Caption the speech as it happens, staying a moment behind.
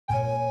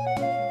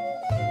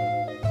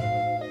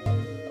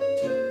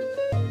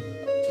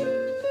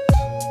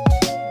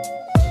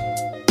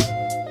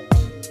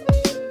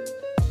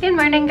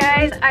morning,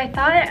 guys. I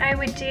thought I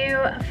would do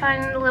a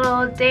fun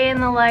little day in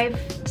the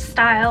life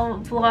style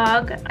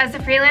vlog. As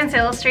a freelance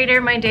illustrator,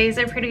 my days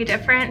are pretty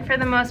different for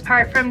the most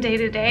part from day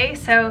to day,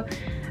 so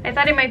I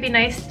thought it might be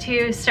nice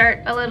to start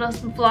a little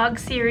vlog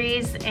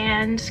series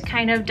and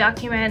kind of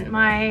document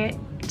my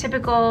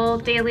typical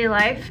daily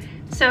life.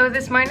 So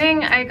this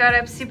morning I got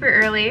up super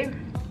early.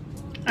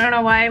 I don't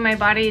know why my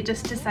body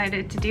just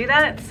decided to do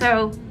that,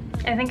 so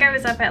I think I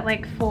was up at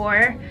like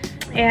 4.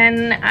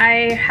 And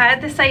I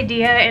had this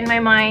idea in my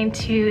mind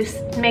to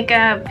make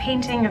a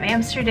painting of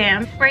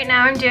Amsterdam. Right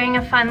now I'm doing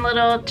a fun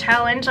little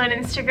challenge on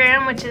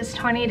Instagram, which is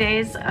 20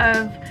 days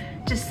of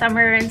just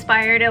summer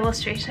inspired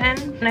illustration.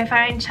 And I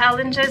find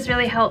challenges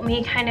really help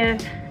me kind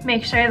of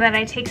make sure that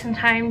I take some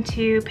time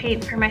to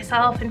paint for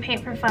myself and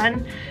paint for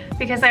fun,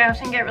 because I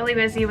often get really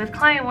busy with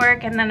client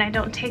work and then I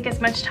don't take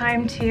as much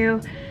time to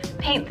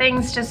paint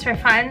things just for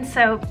fun.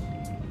 So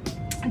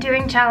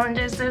doing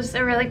challenges is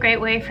a really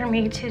great way for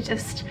me to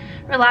just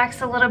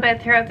relax a little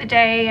bit throughout the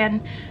day,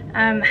 and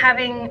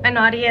having an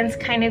audience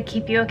kind of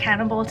keep you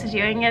accountable to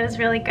doing it is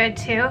really good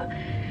too.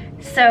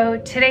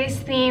 So today's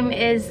theme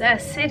is a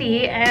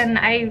city, and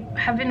I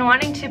have been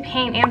wanting to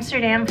paint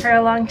Amsterdam for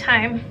a long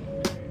time.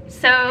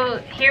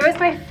 So here was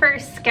my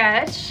first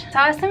sketch.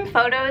 I saw some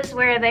photos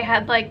where they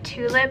had like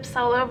tulips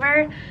all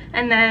over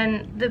and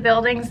then the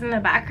buildings in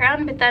the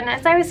background, but then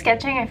as I was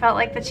sketching I felt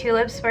like the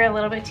tulips were a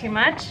little bit too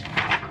much.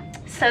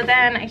 So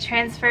then I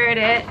transferred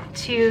it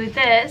to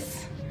this.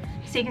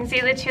 So you can see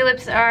the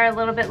tulips are a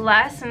little bit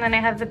less, and then I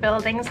have the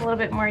buildings a little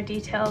bit more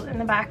detailed in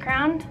the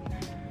background.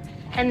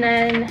 And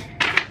then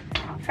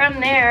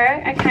from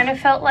there, I kind of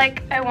felt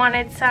like I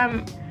wanted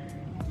some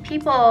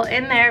people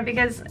in there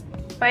because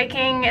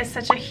biking is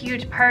such a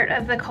huge part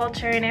of the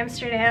culture in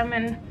Amsterdam,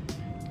 and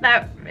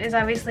that is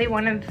obviously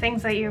one of the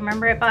things that you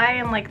remember it by,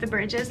 and like the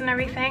bridges and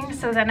everything.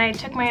 So then I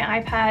took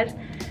my iPad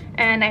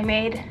and I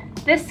made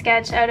this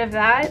sketch out of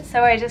that.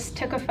 So I just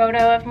took a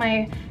photo of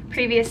my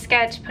previous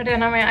sketch, put it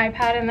on my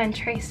iPad, and then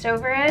traced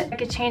over it. I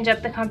could change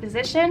up the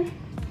composition.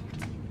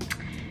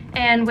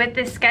 And with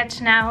this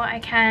sketch now, I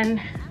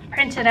can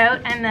print it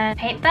out and then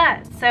paint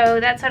that. So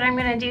that's what I'm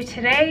gonna do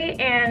today.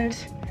 And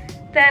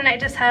then I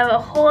just have a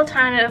whole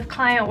ton of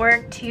client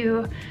work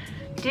to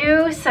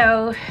do.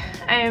 So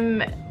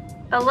I'm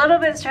a little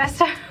bit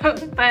stressed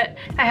out, but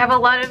I have a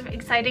lot of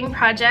exciting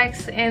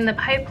projects in the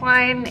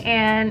pipeline,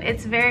 and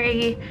it's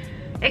very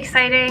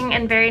exciting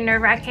and very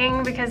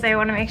nerve-wracking because I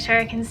want to make sure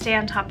I can stay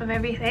on top of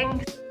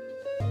everything.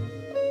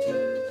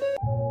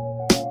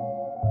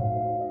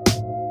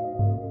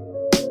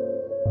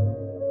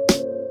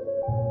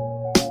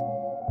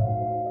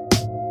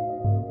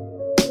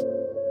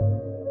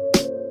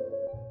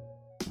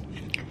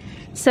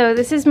 So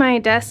this is my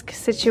desk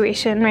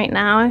situation right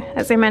now.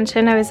 As I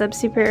mentioned, I was up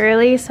super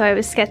early, so I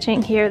was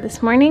sketching here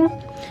this morning.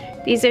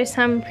 These are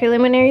some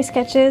preliminary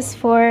sketches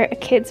for a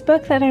kids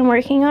book that I'm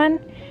working on.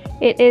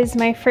 It is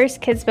my first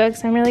kids book,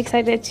 so I'm really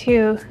excited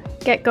to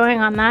get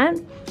going on that.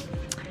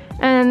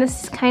 And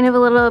this is kind of a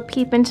little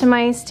peep into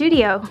my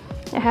studio.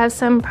 I have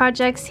some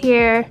projects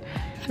here.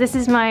 This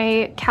is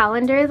my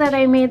calendar that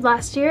I made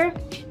last year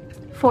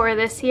for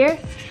this year.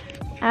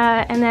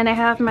 And then I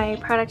have my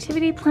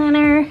productivity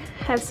planner,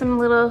 have some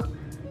little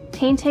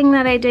painting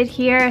that I did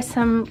here,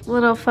 some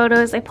little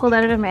photos I pulled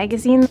out of a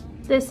magazine.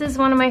 This is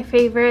one of my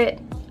favorite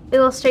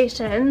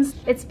illustrations.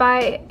 It's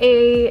by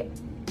a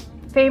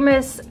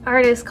famous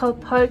artist called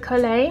Paul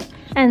Collet.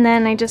 And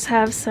then I just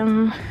have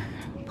some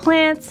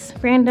plants,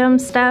 random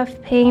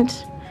stuff,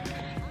 paint.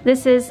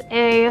 This is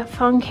a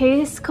phone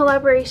case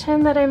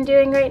collaboration that I'm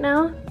doing right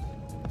now.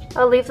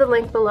 I'll leave the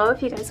link below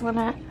if you guys want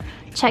to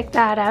check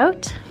that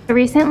out.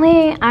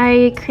 Recently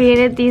I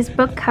created these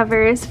book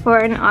covers for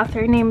an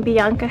author named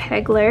Bianca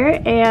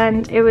Hegler,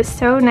 and it was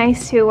so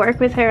nice to work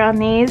with her on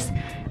these.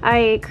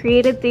 I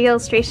created the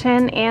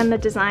illustration and the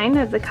design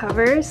of the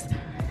covers.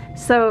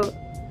 So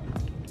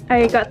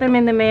I got them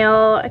in the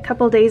mail a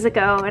couple days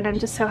ago, and I'm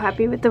just so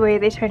happy with the way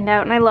they turned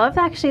out. And I love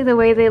actually the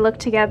way they look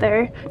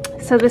together.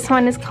 So this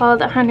one is called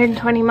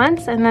 120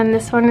 Months, and then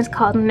this one is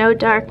called No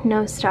Dark,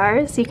 No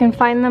Stars. You can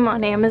find them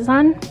on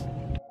Amazon.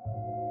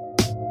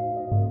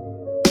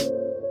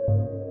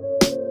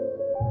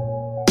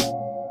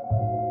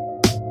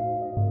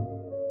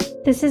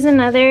 This is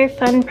another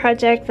fun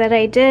project that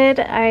I did.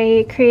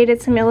 I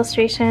created some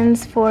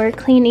illustrations for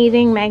Clean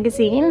Eating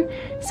magazine.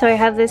 So I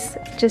have this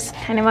just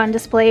kind of on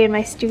display in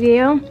my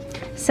studio.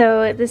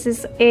 So this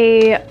is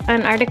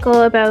an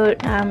article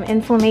about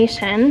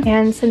inflammation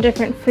and some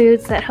different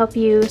foods that help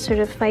you sort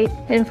of fight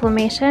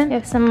inflammation. We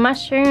have some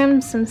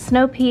mushrooms, some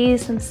snow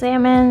peas, some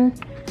salmon,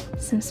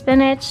 some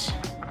spinach,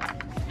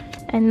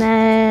 and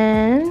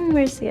then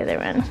where's the other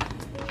one?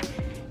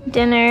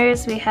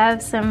 Dinners, we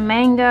have some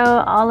mango,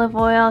 olive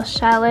oil,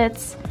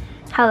 shallots,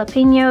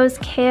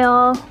 jalapenos,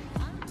 kale,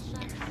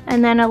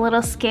 and then a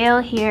little scale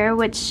here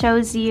which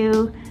shows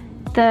you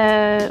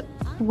the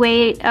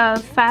weight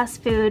of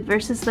fast food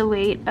versus the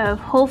weight of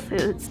whole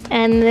foods.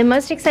 And the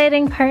most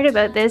exciting part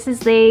about this is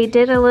they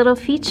did a little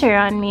feature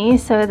on me,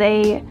 so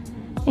they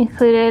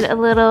included a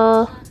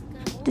little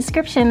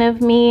description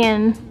of me,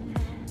 and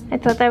I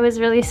thought that was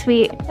really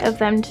sweet of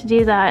them to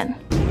do that.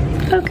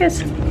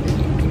 Focus.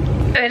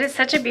 It is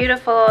such a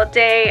beautiful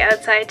day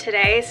outside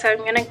today, so I'm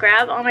gonna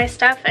grab all my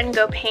stuff and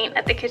go paint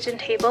at the kitchen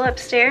table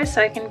upstairs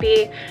so I can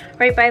be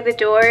right by the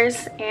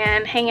doors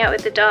and hang out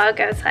with the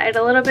dog outside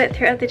a little bit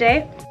throughout the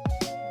day.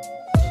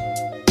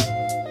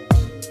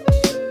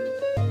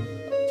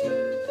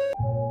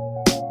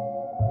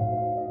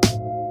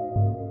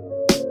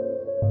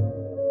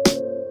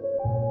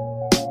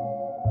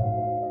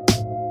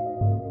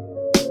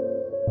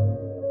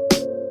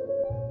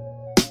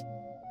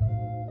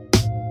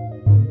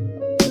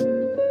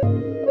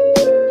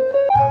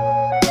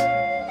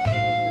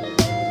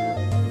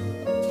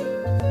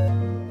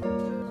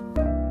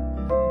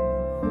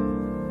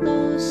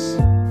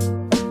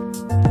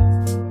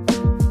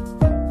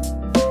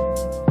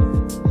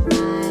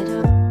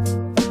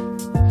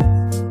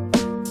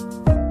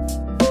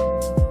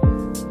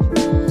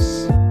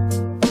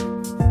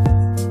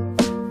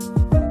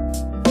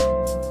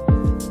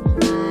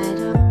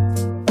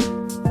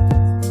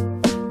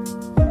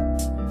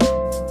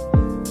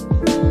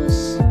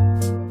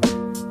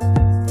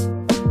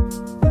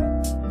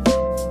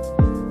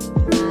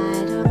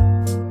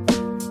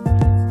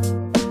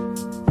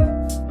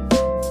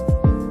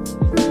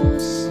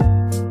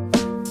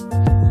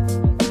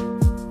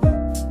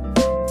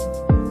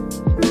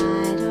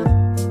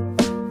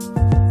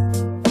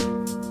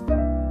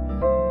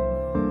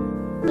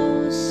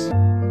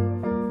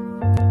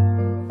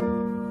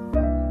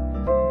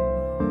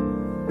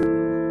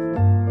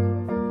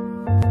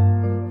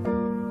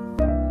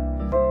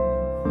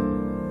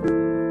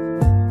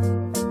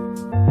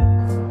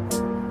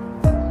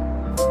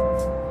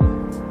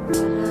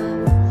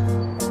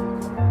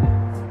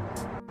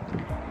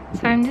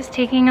 So I'm just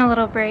taking a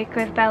little break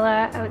with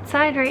Bella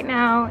outside right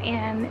now,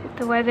 and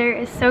the weather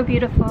is so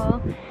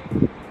beautiful.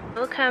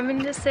 We'll come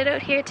and just sit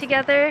out here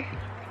together,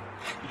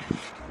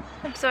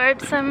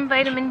 absorb some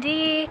vitamin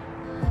D.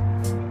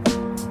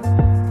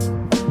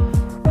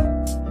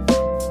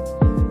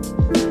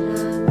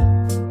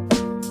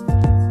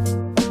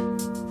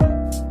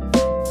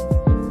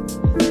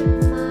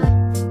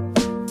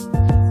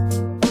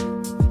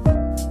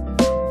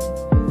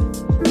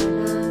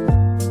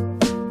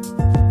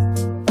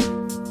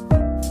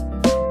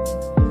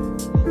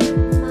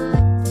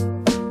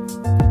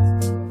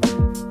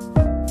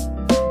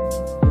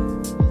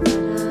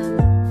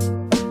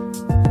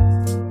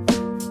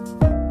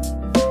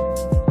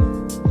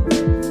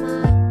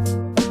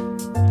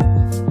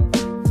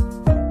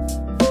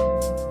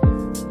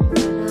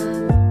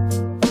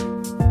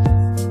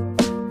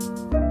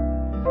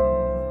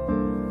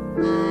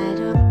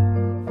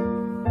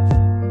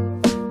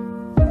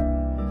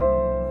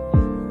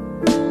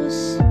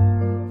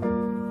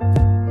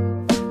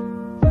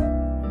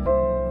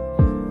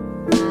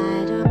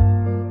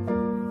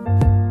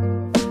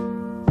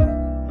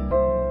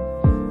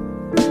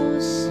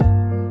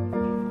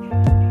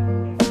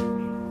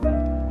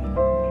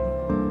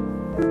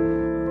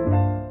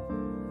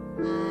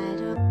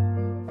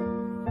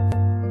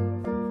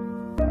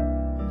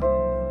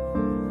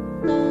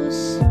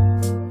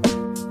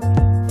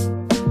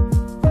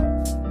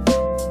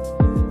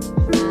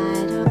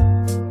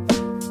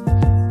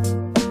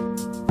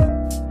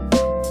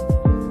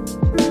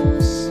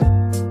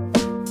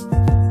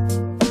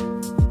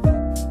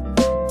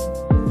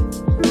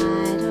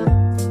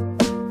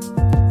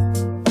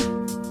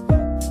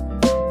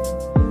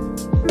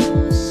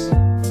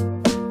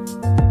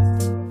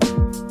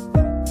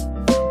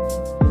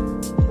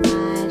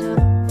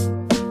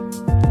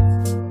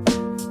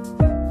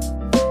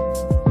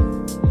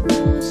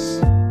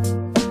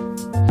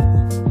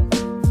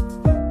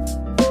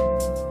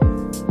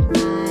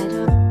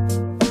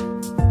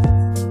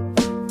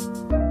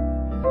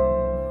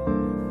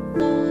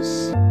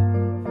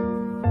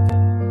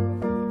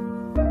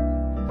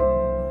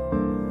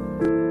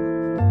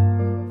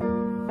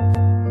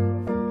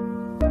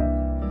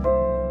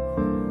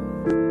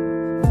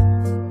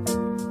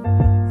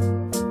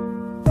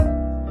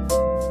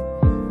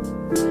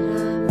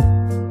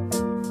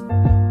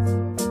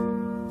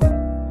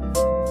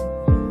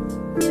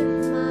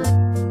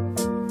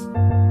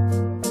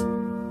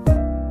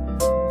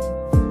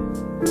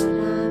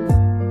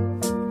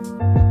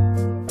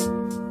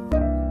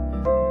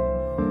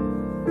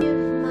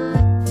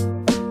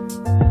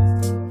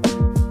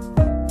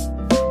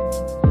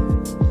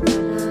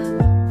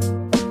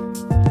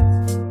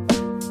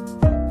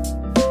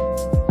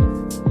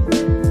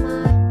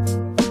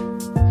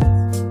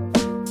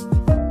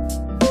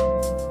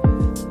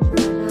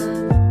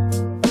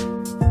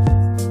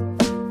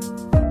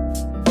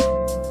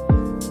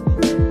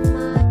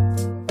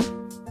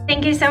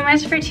 Thank you so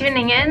much for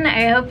tuning in.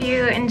 I hope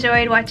you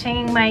enjoyed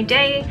watching my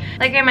day.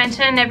 Like I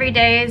mentioned, every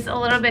day is a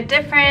little bit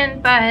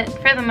different, but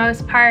for the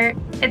most part,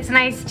 it's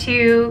nice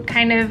to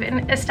kind of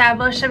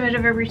establish a bit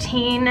of a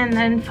routine and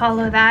then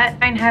follow that. I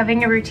find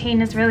having a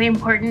routine is really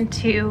important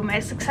to my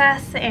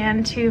success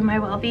and to my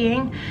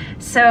well-being.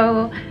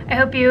 So I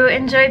hope you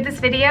enjoyed this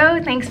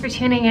video. Thanks for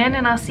tuning in,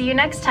 and I'll see you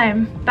next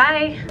time.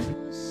 Bye!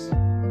 close.